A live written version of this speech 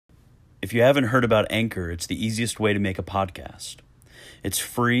If you haven't heard about Anchor, it's the easiest way to make a podcast. It's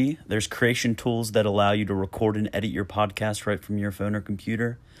free. There's creation tools that allow you to record and edit your podcast right from your phone or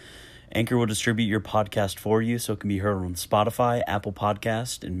computer. Anchor will distribute your podcast for you so it can be heard on Spotify, Apple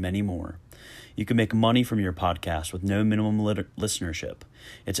Podcast, and many more. You can make money from your podcast with no minimum listenership.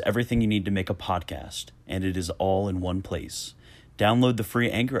 It's everything you need to make a podcast, and it is all in one place. Download the free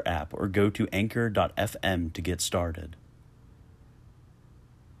Anchor app or go to anchor.fm to get started.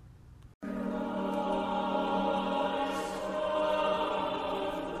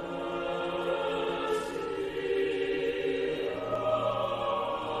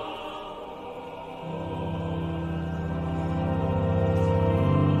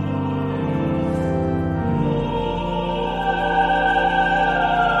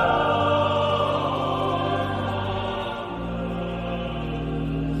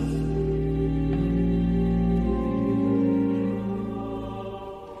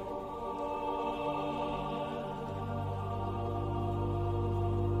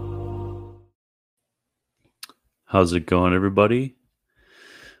 How's it going, everybody?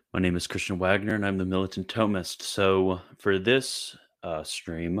 My name is Christian Wagner, and I'm the Militant Thomist. So for this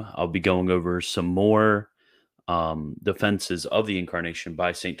stream, I'll be going over some more defenses of the Incarnation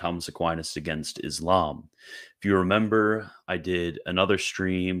by St. Thomas Aquinas against Islam. If you remember, I did another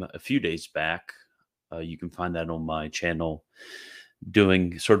stream a few days back. You can find that on my channel,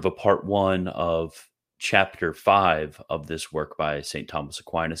 doing sort of a part one of chapter 5 of this work by St. Thomas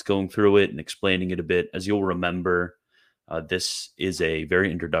Aquinas, going through it and explaining it a bit. As you'll remember, this is a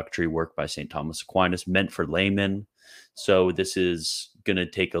very introductory work by St. Thomas Aquinas meant for laymen. So this is going to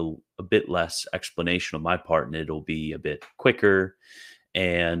take a bit less explanation on my part, and it'll be a bit quicker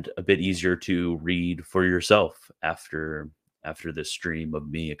and a bit easier to read for yourself after this stream of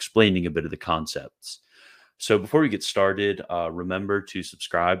me explaining a bit of the concepts. So before we get started, remember to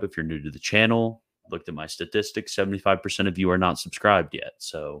subscribe if you're new to the channel. Looked at my statistics, 75% of you are not subscribed yet.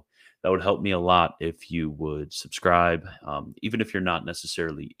 So that would help me a lot if you would subscribe. Even if you're not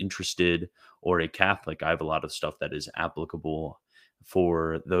necessarily interested or a Catholic, I have a lot of stuff that is applicable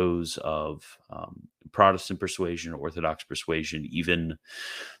for those of Protestant persuasion, Orthodox persuasion, even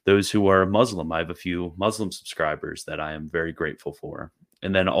those who are Muslim. I have a few Muslim subscribers that I am very grateful for.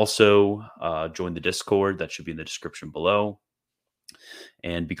 And then also join the Discord. That should be in the description below.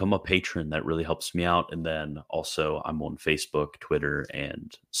 And become a patron. That really helps me out. And then also I'm on Facebook, Twitter,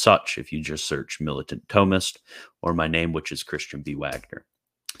 and such if you just search Militant Thomist or my name, which is Christian B. Wagner.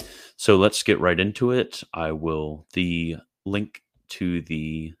 So let's get right into it. The link to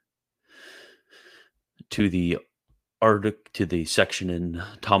the section in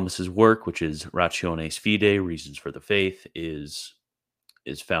Thomas's work, which is Rationes Fidei, Reasons for the Faith, is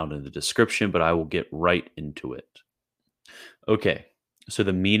found in the description, but I will get right into it. Okay, so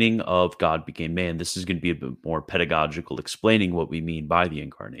the meaning of God became man. This is going to be a bit more pedagogical, explaining what we mean by the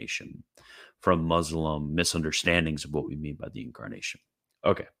Incarnation from Muslim misunderstandings of what we mean by the Incarnation.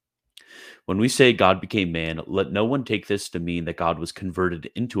 Okay, when we say God became man, let no one take this to mean that God was converted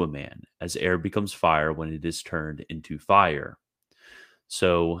into a man, as air becomes fire when it is turned into fire.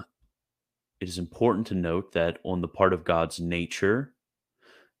 So it is important to note that on the part of God's nature,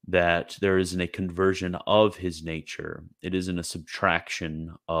 that there isn't a conversion of his nature. It isn't a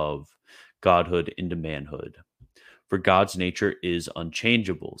subtraction of godhood into manhood. For God's nature is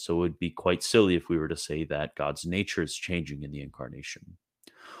unchangeable. So it would be quite silly if we were to say that God's nature is changing in the Incarnation.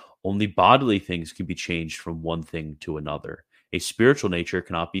 Only bodily things can be changed from one thing to another. A spiritual nature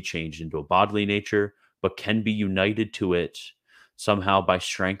cannot be changed into a bodily nature, but can be united to it somehow by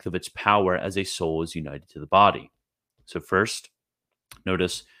strength of its power as a soul is united to the body. So first,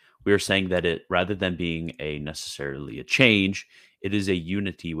 notice we are saying that it, rather than being necessarily a change, it is a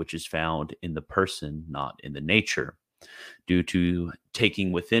unity which is found in the person, not in the nature, due to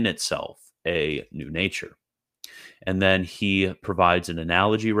taking within itself a new nature. And then he provides an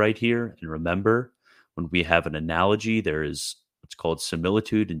analogy right here. And remember, when we have an analogy, there is what's called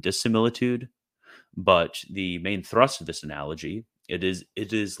similitude and dissimilitude. But the main thrust of this analogy, it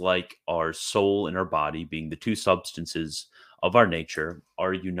is like our soul and our body, being the two substances of our nature,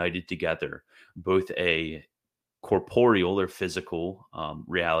 are united together, both a corporeal or physical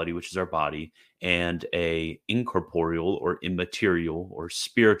reality, which is our body, and a incorporeal or immaterial or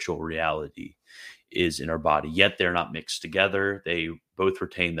spiritual reality is in our body. Yet they're not mixed together. They both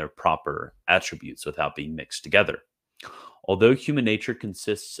retain their proper attributes without being mixed together. Although human nature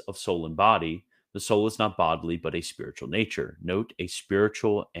consists of soul and body, the soul is not bodily, but a spiritual nature. Note, a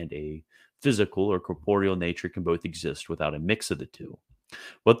spiritual and a physical or corporeal nature can both exist without a mix of the two.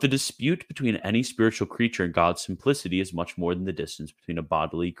 But the dispute between any spiritual creature and God's simplicity is much more than the distance between a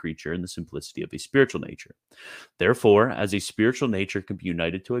bodily creature and the simplicity of a spiritual nature. Therefore, as a spiritual nature can be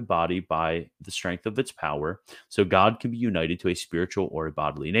united to a body by the strength of its power, so God can be united to a spiritual or a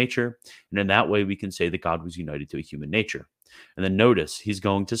bodily nature. And in that way, we can say that God was united to a human nature. And then notice, he's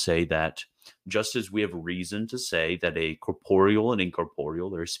going to say that just as we have reason to say that a corporeal and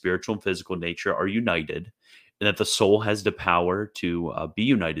incorporeal, or a spiritual and physical nature, are united, and that the soul has the power to be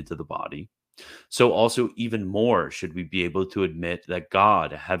united to the body, so also even more should we be able to admit that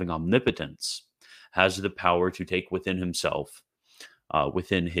God, having omnipotence, has the power to take within himself,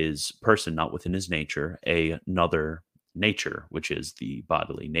 within his person, not within his nature, another nature, which is the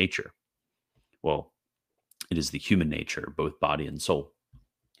bodily nature. Well, it is the human nature, both body and soul.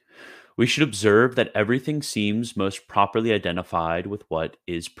 We should observe that everything seems most properly identified with what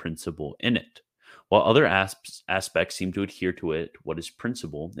is principal in it, while other aspects seem to adhere to it, what is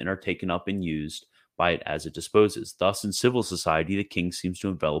principal, and are taken up and used by it as it disposes. Thus, in civil society, the king seems to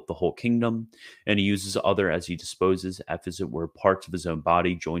envelop the whole kingdom, and he uses other as he disposes, as it were parts of his own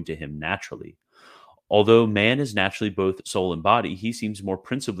body joined to him naturally. Although man is naturally both soul and body, he seems more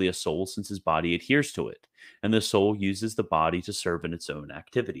principally a soul since his body adheres to it, and the soul uses the body to serve in its own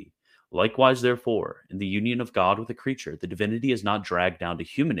activity. Likewise, therefore, in the union of God with a creature, the divinity is not dragged down to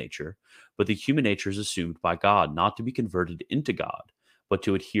human nature, but the human nature is assumed by God, not to be converted into God, but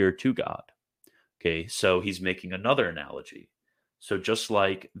to adhere to God. Okay, so he's making another analogy. So just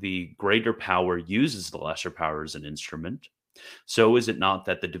like the greater power uses the lesser power as an instrument, so is it not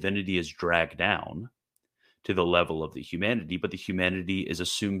that the divinity is dragged down to the level of the humanity, but the humanity is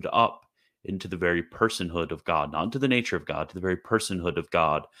assumed up into the very personhood of God, not into the nature of God, to the very personhood of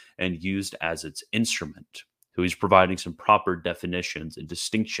God, and used as its instrument. So he's providing some proper definitions and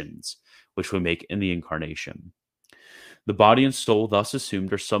distinctions, which we make in the Incarnation. The body and soul thus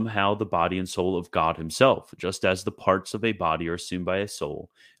assumed are somehow the body and soul of God himself, just as the parts of a body are assumed by a soul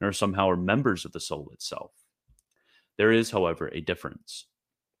and are somehow members of the soul itself. There is, however, a difference.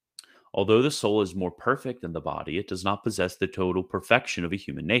 Although the soul is more perfect than the body, it does not possess the total perfection of a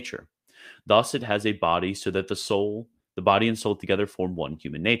human nature. Thus, it has a body so that the body and soul together form one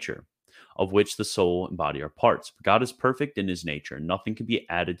human nature, of which the soul and body are parts. But God is perfect in his nature, and nothing can be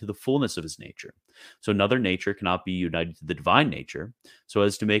added to the fullness of his nature. So another nature cannot be united to the divine nature, so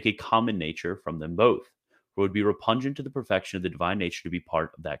as to make a common nature from them both. For it would be repugnant to the perfection of the divine nature to be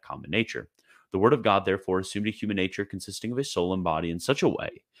part of that common nature. The Word of God, therefore, assumed a human nature consisting of a soul and body in such a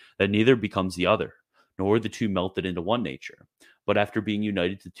way that neither becomes the other, nor the two melted into one nature, but after being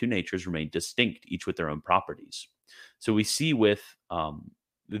united, the two natures remain distinct, each with their own properties. So we see with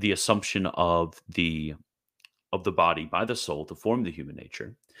the assumption of the body by the soul to form the human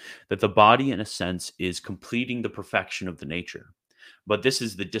nature, that the body, in a sense, is completing the perfection of the nature. But this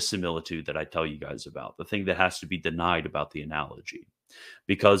is the dissimilitude that I tell you guys about, the thing that has to be denied about the analogy.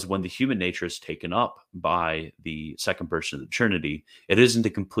 Because when the human nature is taken up by the second person of the Trinity, it isn't to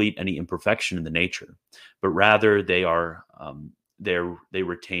complete any imperfection in the nature, but rather they are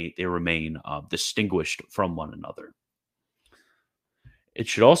they remain distinguished from one another. It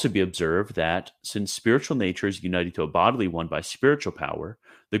should also be observed that since spiritual nature is united to a bodily one by spiritual power,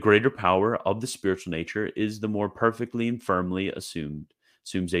 the greater power of the spiritual nature is the more perfectly and firmly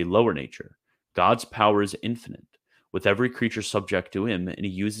assumes a lower nature. God's power is infinite, with every creature subject to him, and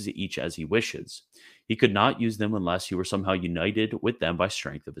he uses each as he wishes. He could not use them unless he were somehow united with them by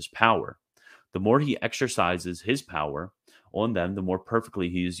strength of his power. The more he exercises his power on them, the more perfectly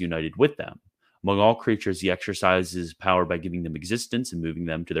he is united with them. Among all creatures, he exercises his power by giving them existence and moving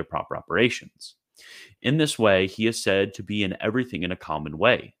them to their proper operations. In this way, he is said to be in everything in a common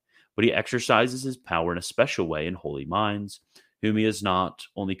way, but he exercises his power in a special way in holy minds, whom he is not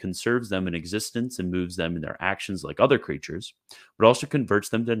only conserves them in existence and moves them in their actions like other creatures, but also converts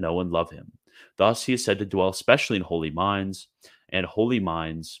them to know and love him. Thus, he is said to dwell especially in holy minds, and holy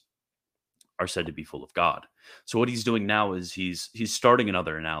minds are said to be full of God. So what he's doing now is he's starting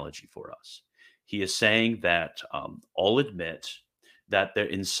another analogy for us. He is saying that all admit that there,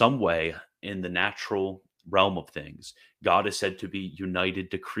 in some way, in the natural realm of things, God is said to be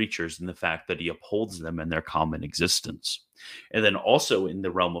united to creatures in the fact that he upholds them in their common existence. And then also in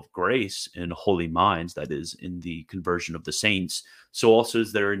the realm of grace, in holy minds, that is, in the conversion of the saints, so also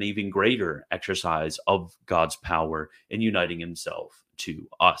is there an even greater exercise of God's power in uniting himself to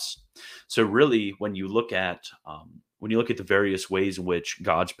us. So really, when you look at the various ways in which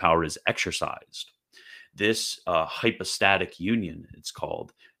God's power is exercised, This hypostatic union, it's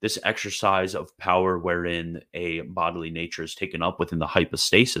called, this exercise of power wherein a bodily nature is taken up within the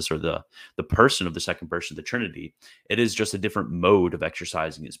hypostasis, or the person of the second person of the Trinity. It is just a different mode of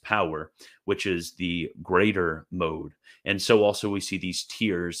exercising his power, which is the greater mode. And so also we see these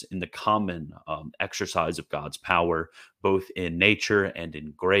tiers in the common exercise of God's power, both in nature and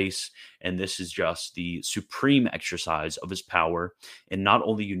in grace. And this is just the supreme exercise of his power in not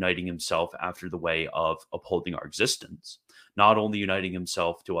only uniting himself after the way of upholding our existence, not only uniting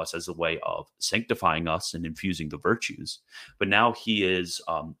himself to us as a way of sanctifying us and infusing the virtues, but now he is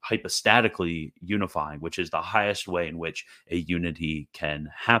hypostatically unifying, which is the highest way in which a unity can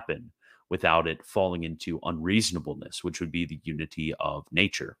happen without it falling into unreasonableness, which would be the unity of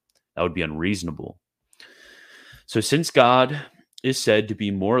nature. That would be unreasonable. So since God is said to be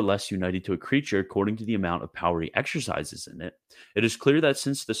more or less united to a creature according to the amount of power he exercises in it, it is clear that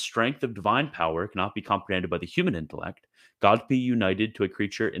since the strength of divine power cannot be comprehended by the human intellect, God can be united to a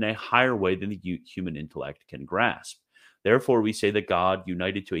creature in a higher way than the human intellect can grasp. Therefore, we say that God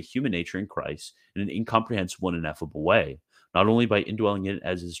united to a human nature in Christ in an incomprehensible and ineffable way, not only by indwelling it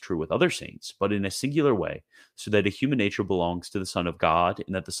as is true with other saints, but in a singular way, so that a human nature belongs to the Son of God,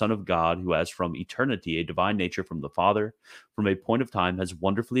 and that the Son of God, who has from eternity a divine nature from the Father, from a point of time has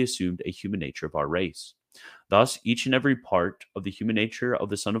wonderfully assumed a human nature of our race. Thus, each and every part of the human nature of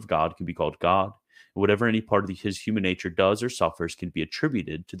the Son of God can be called God, and whatever any part of his human nature does or suffers can be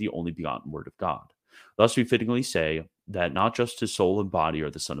attributed to the only begotten Word of God. Thus, we fittingly say that not just his soul and body are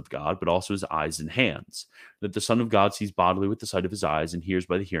the Son of God, but also his eyes and hands. That the Son of God sees bodily with the sight of his eyes and hears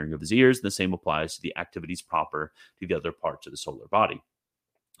by the hearing of his ears, and the same applies to the activities proper to the other parts of the solar body.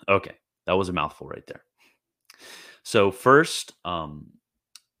 Okay, that was a mouthful right there. So first,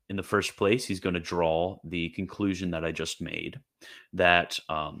 in the first place, he's going to draw the conclusion that I just made, that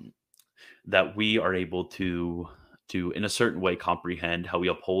that we are able to in a certain way comprehend how he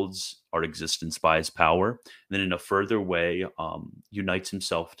upholds our existence by his power, and then in a further way unites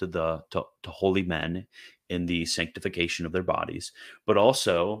himself to to holy men in the sanctification of their bodies. But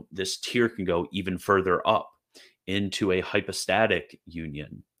also this tier can go even further up into a hypostatic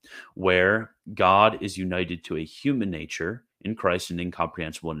union, where God is united to a human nature in Christ in an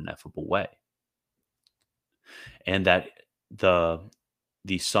incomprehensible and ineffable way, and that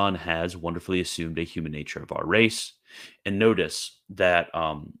the Son has wonderfully assumed a human nature of our race. And notice that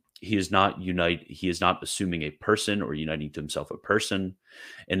he is not assuming a person or uniting to himself a person.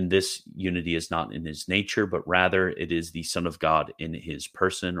 And this unity is not in his nature, but rather it is the Son of God in his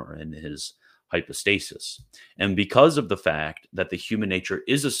person or in his hypostasis. And because of the fact that the human nature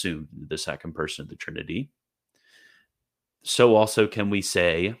is assumed in the second person of the Trinity, so also can we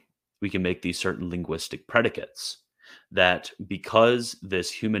say, we can make these certain linguistic predicates, that because this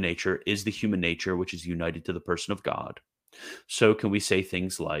human nature is the human nature which is united to the person of God, so can we say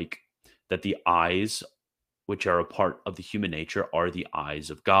things like that the eyes which are a part of the human nature are the eyes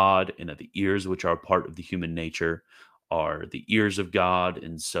of God, and that the ears which are a part of the human nature are the ears of God,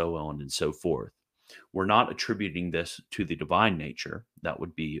 and so on and so forth. We're not attributing this to the divine nature. That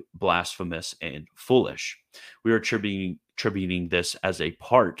would be blasphemous and foolish. We are attributing this as a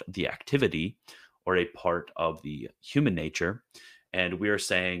part of the activity or a part of the human nature. And we are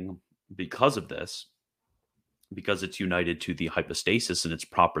saying, because of this, because it's united to the hypostasis and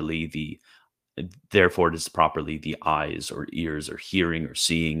therefore it is properly the eyes or ears or hearing or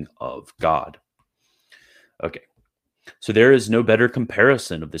seeing of God. Okay. So there is no better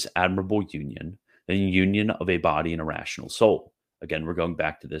comparison of this admirable union than the union of a body and a rational soul. Again, we're going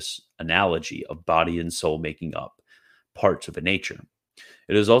back to this analogy of body and soul making up parts of a nature.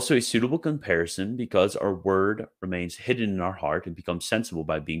 It is also a suitable comparison because our word remains hidden in our heart and becomes sensible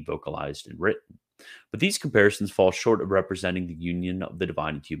by being vocalized and written. But these comparisons fall short of representing the union of the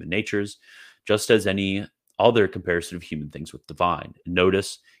divine and human natures, just as any other comparison of human things with divine. And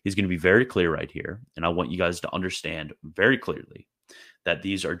notice he's going to be very clear right here, and I want you guys to understand very clearly that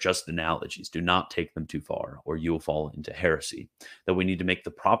these are just analogies. Do not take them too far, or you will fall into heresy. That we need to make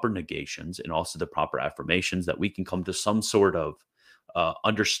the proper negations and also the proper affirmations, that we can come to some sort of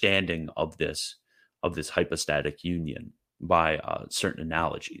understanding of this hypostatic union by certain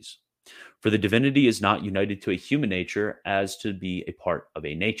analogies. For the divinity is not united to a human nature as to be a part of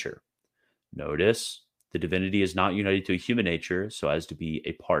a nature. Notice, the divinity is not united to a human nature so as to be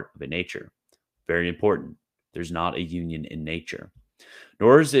a part of a nature. Very important. There's not a union in nature.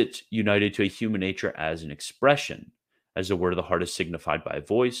 Nor is it united to a human nature as an expression, as the word of the heart is signified by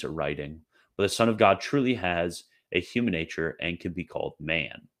voice or writing. But the Son of God truly has a human nature and can be called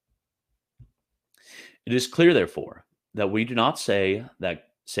man. It is clear, therefore, that we do not say that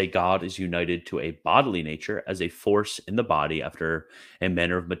say God is united to a bodily nature as a force in the body after a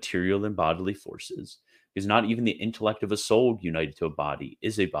manner of material and bodily forces, because not even the intellect of a soul united to a body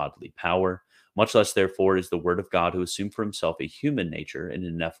is a bodily power, much less, therefore, is the Word of God who assumed for himself a human nature in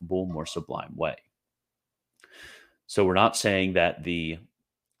an ineffable, more sublime way. So we're not saying that the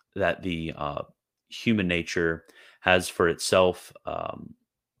human nature has for itself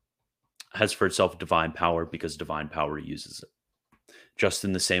divine power because divine power uses it. Just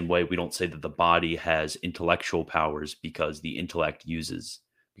in the same way, we don't say that the body has intellectual powers because the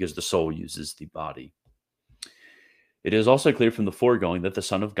soul uses the body. It is also clear from the foregoing that the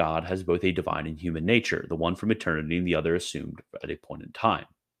Son of God has both a divine and human nature, the one from eternity and the other assumed at a point in time.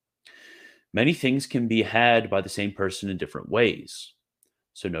 Many things can be had by the same person in different ways.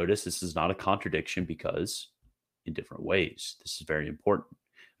 So notice this is not a contradiction because in different ways. This is very important.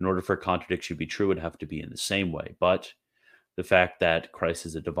 In order for a contradiction to be true, it would have to be in the same way. But the fact that Christ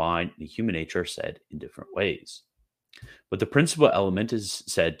is a divine and a human nature are said in different ways. But the principal element is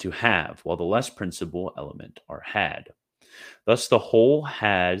said to have, while the less principal element are had. Thus, the whole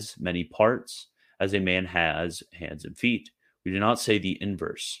has many parts, as a man has hands and feet. We do not say the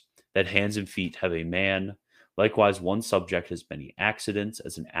inverse, that hands and feet have a man. Likewise, one subject has many accidents,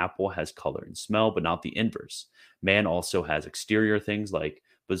 as an apple has color and smell, but not the inverse. Man also has exterior things like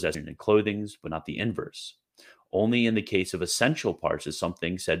possession and clothing, but not the inverse. Only in the case of essential parts is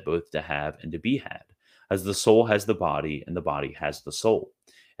something said both to have and to be had, as the soul has the body and the body has the soul.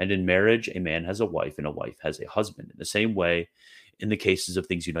 And in marriage, a man has a wife and a wife has a husband. In the same way, in the cases of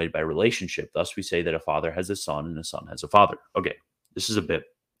things united by relationship, thus we say that a father has a son and a son has a father. Okay, this is a bit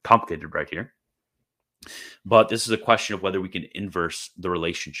complicated right here. But this is a question of whether we can inverse the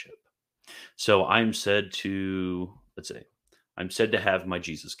relationship. So I'm said to, I'm said to have my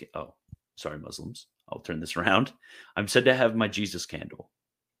Jesus. Oh, sorry, Muslims. I'll turn this around. I'm said to have my Jesus candle.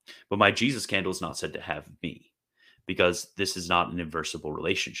 But my Jesus candle is not said to have me because this is not an inversible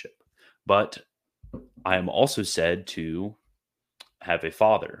relationship. But I am also said to have a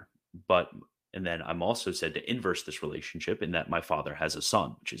father. And then I'm also said to inverse this relationship in that my father has a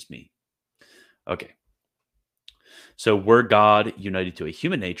son, which is me. Okay. So were God united to a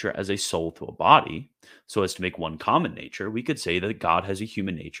human nature as a soul to a body, so as to make one common nature, we could say that God has a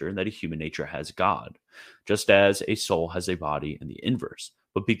human nature and that a human nature has God, just as a soul has a body and the inverse.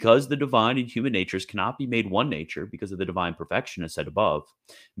 But because the divine and human natures cannot be made one nature because of the divine perfection as said above,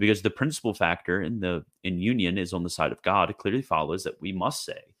 because the principal factor in union is on the side of God, it clearly follows that we must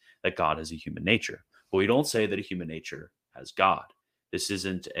say that God has a human nature. But we don't say that a human nature has God. This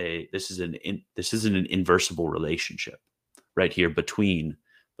isn't an inversible relationship right here between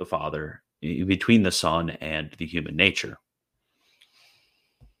the Father, between the Son and the human nature.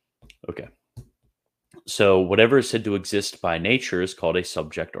 Okay. So whatever is said to exist by nature is called a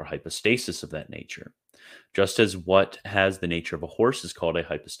subject or hypostasis of that nature. Just as what has the nature of a horse is called a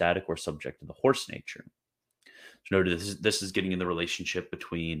hypostatic or subject of the horse nature. So notice this is getting in the relationship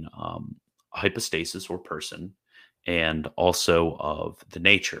between hypostasis or person and also of the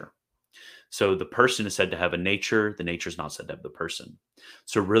nature. So the person is said to have a nature, the nature is not said to have the person.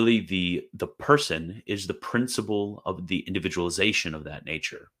 So really the person is the principle of the individualization of that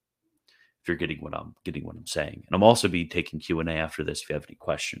nature. If you're getting what I'm saying. And I'm also be taking Q&A after this if you have any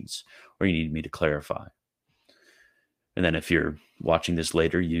questions or you need me to clarify. And then if you're watching this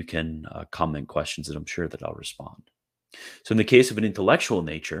later, you can comment questions and I'm sure that I'll respond. So in the case of an intellectual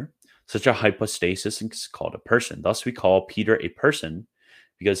nature, such a hypostasis is called a person. Thus, we call Peter a person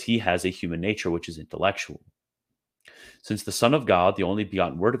because he has a human nature which is intellectual. Since the Son of God, the only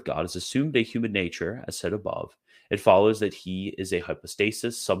begotten Word of God, has assumed a human nature, as said above, it follows that he is a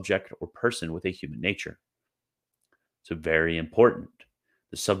hypostasis, subject, or person with a human nature. So very important.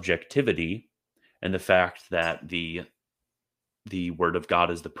 The subjectivity and the fact that the Word of God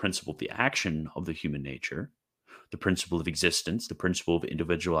is the principle of the action of the human nature, the principle of existence, the principle of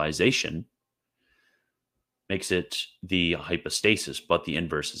individualization, makes it the hypostasis, but the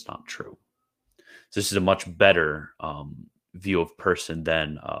inverse is not true. So this is a much better view of person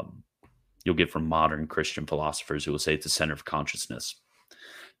than you'll get from modern Christian philosophers who will say it's the center of consciousness,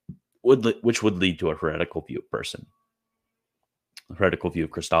 which would lead to a heretical view of person, a heretical view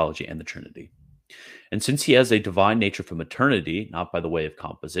of Christology and the Trinity. And since he has a divine nature from eternity, not by the way of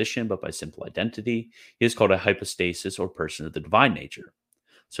composition, but by simple identity, he is called a hypostasis or person of the divine nature.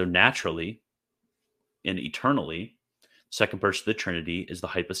 So naturally and eternally, second person of the Trinity is the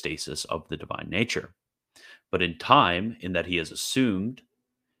hypostasis of the divine nature. But in time, in that he has assumed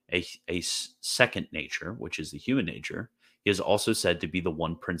a second nature, which is the human nature, he is also said to be the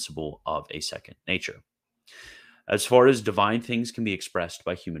one principle of a second nature. As far as divine things can be expressed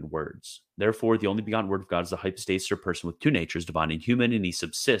by human words. Therefore, the only begotten word of God is the hypostasis or person with two natures, divine and human, and he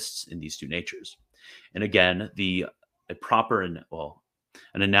subsists in these two natures. And again, a proper and well,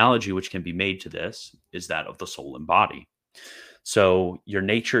 an analogy which can be made to this is that of the soul and body. So your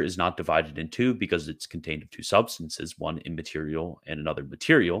nature is not divided in two because it's contained of two substances, one immaterial and another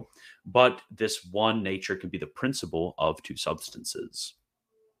material, but this one nature can be the principle of two substances.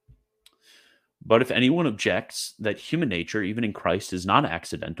 But if anyone objects that human nature, even in Christ, is not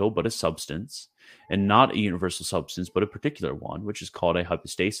accidental, but a substance, and not a universal substance, but a particular one, which is called a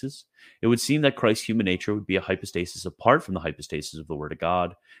hypostasis, it would seem that Christ's human nature would be a hypostasis apart from the hypostasis of the Word of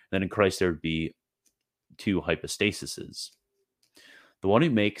God. Then in Christ, there would be two hypostasises. The one who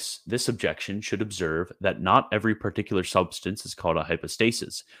makes this objection should observe that not every particular substance is called a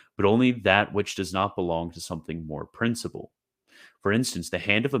hypostasis, but only that which does not belong to something more principal. For instance, the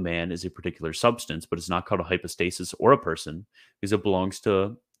hand of a man is a particular substance, but is not called a hypostasis or a person because it belongs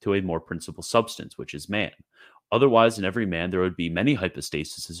to a more principal substance, which is man. Otherwise, in every man, there would be many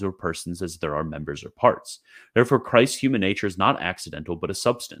hypostasises or persons as there are members or parts. Therefore, Christ's human nature is not accidental, but a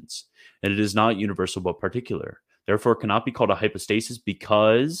substance, and it is not universal, but particular. Therefore, it cannot be called a hypostasis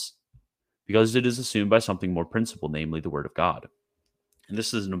because it is assumed by something more principal, namely the Word of God. And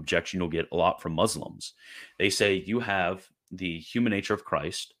this is an objection you'll get a lot from Muslims. They say you have the human nature of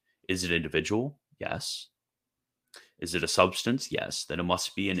Christ. Is it individual? Yes. Is it a substance? Yes. Then it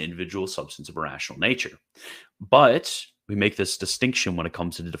must be an individual substance of a rational nature. But we make this distinction when it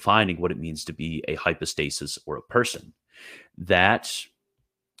comes to defining what it means to be a hypostasis or a person. That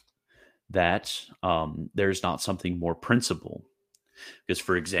there's not something more principal. Because,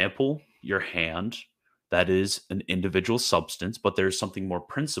 for example, your hand, that is an individual substance, but there's something more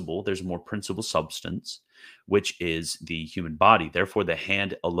principal. There's a more principal substance, which is the human body. Therefore, the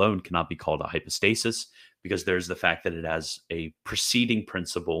hand alone cannot be called a hypostasis because there's the fact that it has a preceding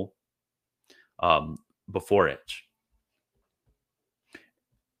principle before it.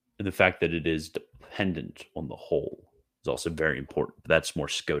 And the fact that it is dependent on the whole is also very important. But that's more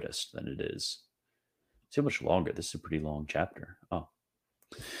Scotus than it is. It's so much longer. This is a pretty long chapter. Oh.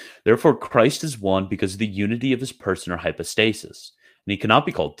 Therefore, Christ is one because of the unity of his person or hypostasis, and he cannot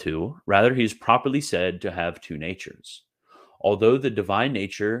be called two. Rather, he is properly said to have two natures. Although the divine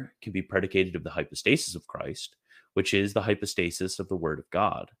nature can be predicated of the hypostasis of Christ, which is the hypostasis of the Word of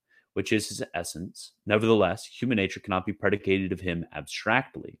God, which is his essence, nevertheless, human nature cannot be predicated of him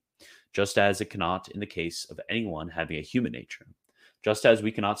abstractly, just as it cannot in the case of anyone having a human nature. Just as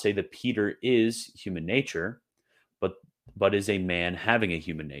we cannot say that Peter is human nature, but is a man having a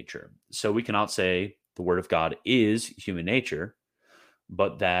human nature. So we cannot say the Word of God is human nature,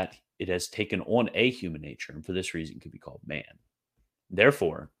 but that it has taken on a human nature, and for this reason can be called man.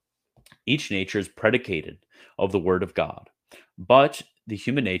 Therefore, each nature is predicated of the Word of God, but the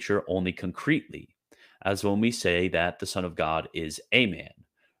human nature only concretely, as when we say that the Son of God is a man,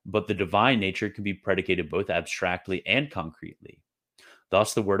 but the divine nature can be predicated both abstractly and concretely.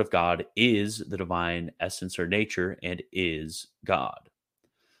 Thus, the Word of God is the divine essence or nature and is God.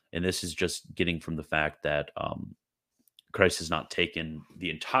 And this is just getting from the fact that Christ has not taken the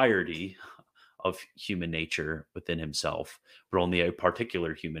entirety of human nature within himself, but only a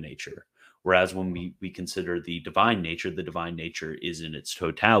particular human nature. Whereas when we consider the divine nature is in its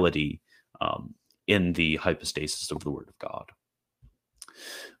totality in the hypostasis of the Word of God.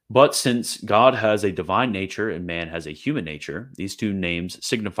 But since God has a divine nature and man has a human nature, these two names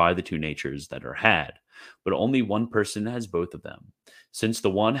signify the two natures that are had, but only one person has both of them. Since the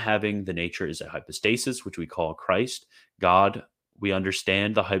one having the nature is a hypostasis, which we call Christ, God, we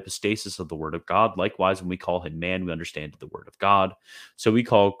understand the hypostasis of the Word of God. Likewise, when we call him man, we understand the Word of God. So we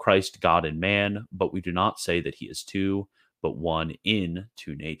call Christ God and man, but we do not say that he is two, but one in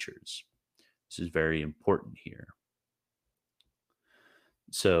two natures. This is very important here.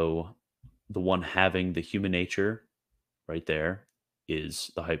 So the one having the human nature right there is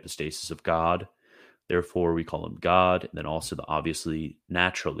the hypostasis of God. Therefore, we call him God. And then also obviously,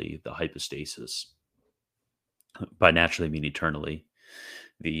 naturally, the hypostasis. By naturally, I mean eternally.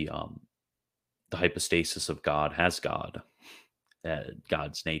 The hypostasis of God has God,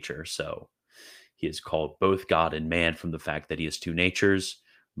 God's nature. So he is called both God and man from the fact that he has two natures,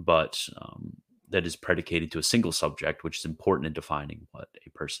 but that is predicated to a single subject, which is important in defining what a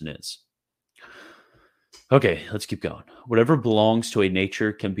person is. Okay, let's keep going. Whatever belongs to a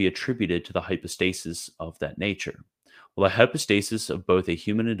nature can be attributed to the hypostasis of that nature. Well, the hypostasis of both a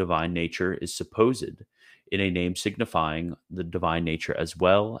human and divine nature is supposed in a name signifying the divine nature as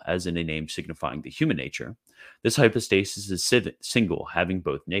well as in a name signifying the human nature. This hypostasis is single, having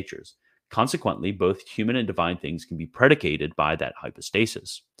both natures. Consequently, both human and divine things can be predicated by that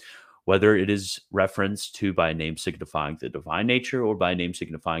hypostasis, whether it is referenced to by a name signifying the divine nature or by a name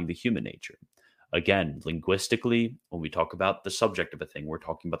signifying the human nature. Again, linguistically, when we talk about the subject of a thing, we're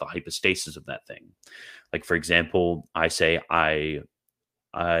talking about the hypostasis of that thing. Like, for example, I say, I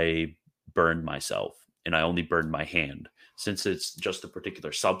burned myself and I only burned my hand. Since it's just a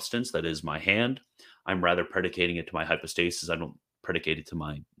particular substance that is my hand, I'm rather predicating it to my hypostasis. I don't predicate it to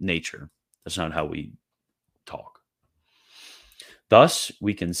my nature. That's not how we talk. Thus,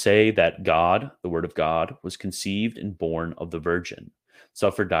 we can say that God, the Word of God, was conceived and born of the Virgin,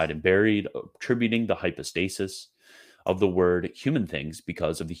 suffered, died, and buried, attributing the hypostasis of the word human things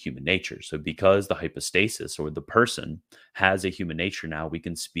because of the human nature. So, because the hypostasis or the person has a human nature now, we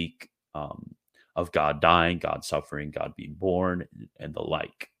can speak of God dying, God suffering, God being born, and the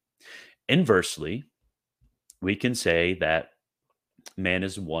like. Inversely, we can say that man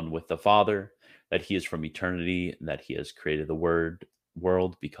is one with the Father, that he is from eternity, and that he has created the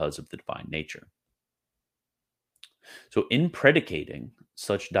world because of the divine nature. So, in predicating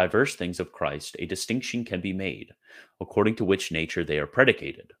such diverse things of Christ, a distinction can be made according to which nature they are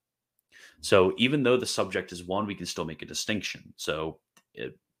predicated. So, even though the subject is one, we can still make a distinction. So,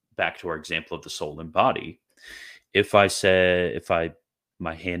 back to our example of the soul and body, if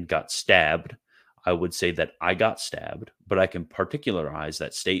my hand got stabbed, I would say that I got stabbed, but I can particularize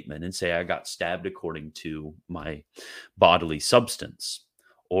that statement and say I got stabbed according to my bodily substance.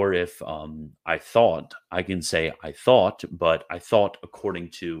 Or if I thought, I can say I thought, but I thought according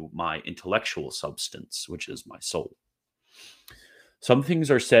to my intellectual substance, which is my soul. Some things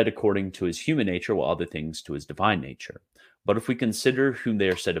are said according to his human nature, while other things to his divine nature. But if we consider whom they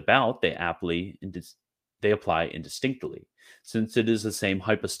are said about, they apply indistinctly, since it is the same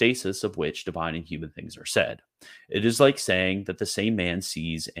hypostasis of which divine and human things are said. It is like saying that the same man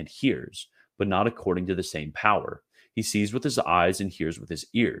sees and hears, but not according to the same power. He sees with his eyes and hears with his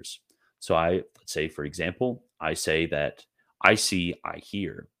ears. So let's say, for example, I say that I see, I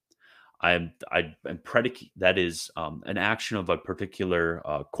hear. I'm predicate that is an action of a particular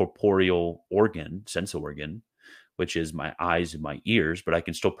corporeal organ, sense organ, which is my eyes and my ears, but I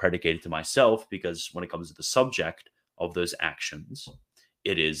can still predicate it to myself because when it comes to the subject of those actions,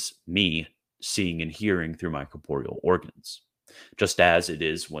 it is me seeing and hearing through my corporeal organs. Just as it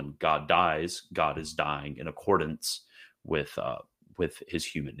is when God dies, God is dying in accordance with his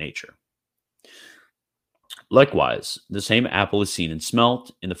human nature. Likewise, the same apple is seen and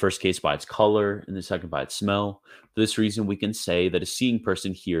smelt, in the first case by its color, in the second by its smell. For this reason, we can say that a seeing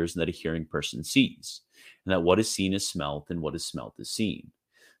person hears and that a hearing person sees, and that what is seen is smelt and what is smelt is seen.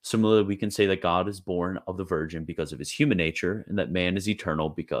 Similarly, we can say that God is born of the Virgin because of his human nature, and that man is eternal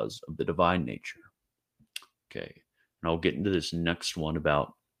because of the divine nature. Okay, and I'll get into this next one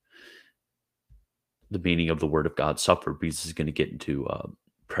about the meaning of the word of God suffered, because this is going to get into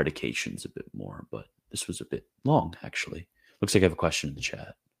predications a bit more, but this was a bit long, actually. Looks like I have a question in the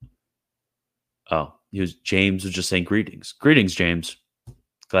chat. Oh, James was just saying greetings. Greetings, James.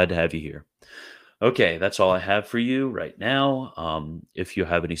 Glad to have you here. Okay, that's all I have for you right now. If you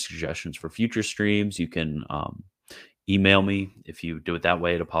have any suggestions for future streams, you can email me. If you do it that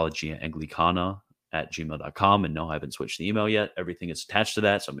way at apologiaanglicana@gmail.com. And no, I haven't switched the email yet. Everything is attached to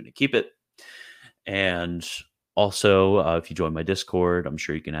that, so I'm going to keep it. And also, if you join my Discord, I'm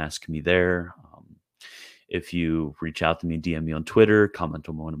sure you can ask me there. If you reach out to me, DM me on Twitter, comment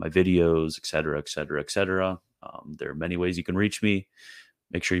on one of my videos, etc., etc., etc. There are many ways you can reach me.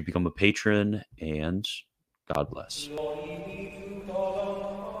 Make sure you become a patron, and God bless.